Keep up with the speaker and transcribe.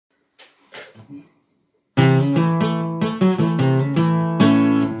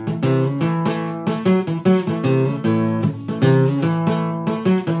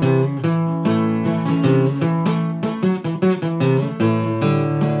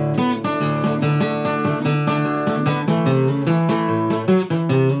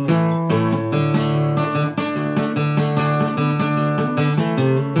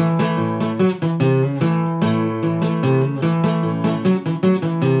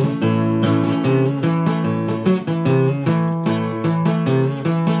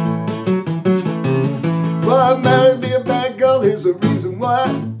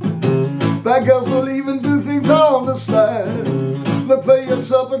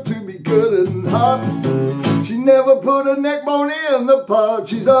love her to be good and hot. She never put a neck bone in the pot.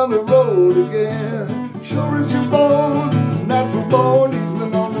 She's on the road again. Sure as you're born, natural born. He's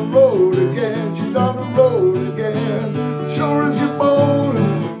been on the road again. She's on the road again. Sure as you're born.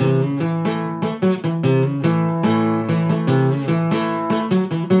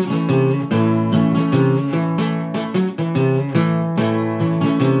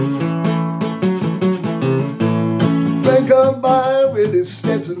 Friend come by with his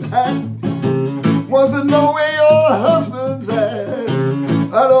Stetson hat. Wants to know where your husband's at.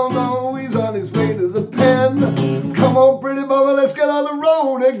 I don't know, he's on his way to the pen. Come on, pretty mama, let's get on the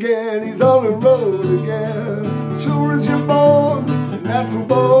road again. He's on the road again. Sure as you're born, natural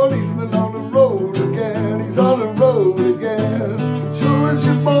born. He's been on the road again. He's on the road again. Sure as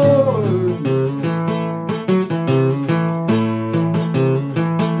you're born.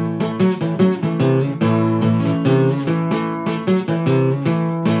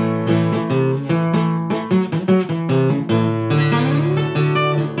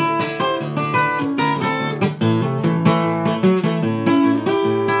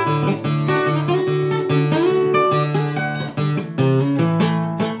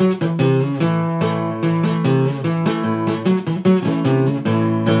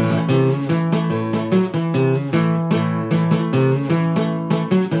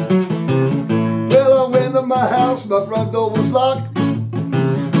 My house, my front door was locked.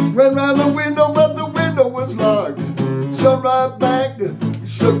 Ran round the window, but the window was locked. Shut right back,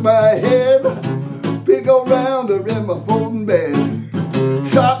 shook my head. Big old rounder in my folding bed.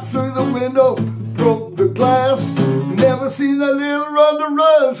 Shot through the window, broke the glass. Never seen that little runner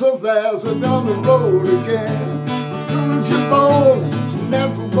run so fast. And on the road again. Soon as you're born,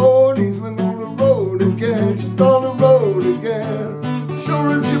 natural born. He's been on the road again. She's on the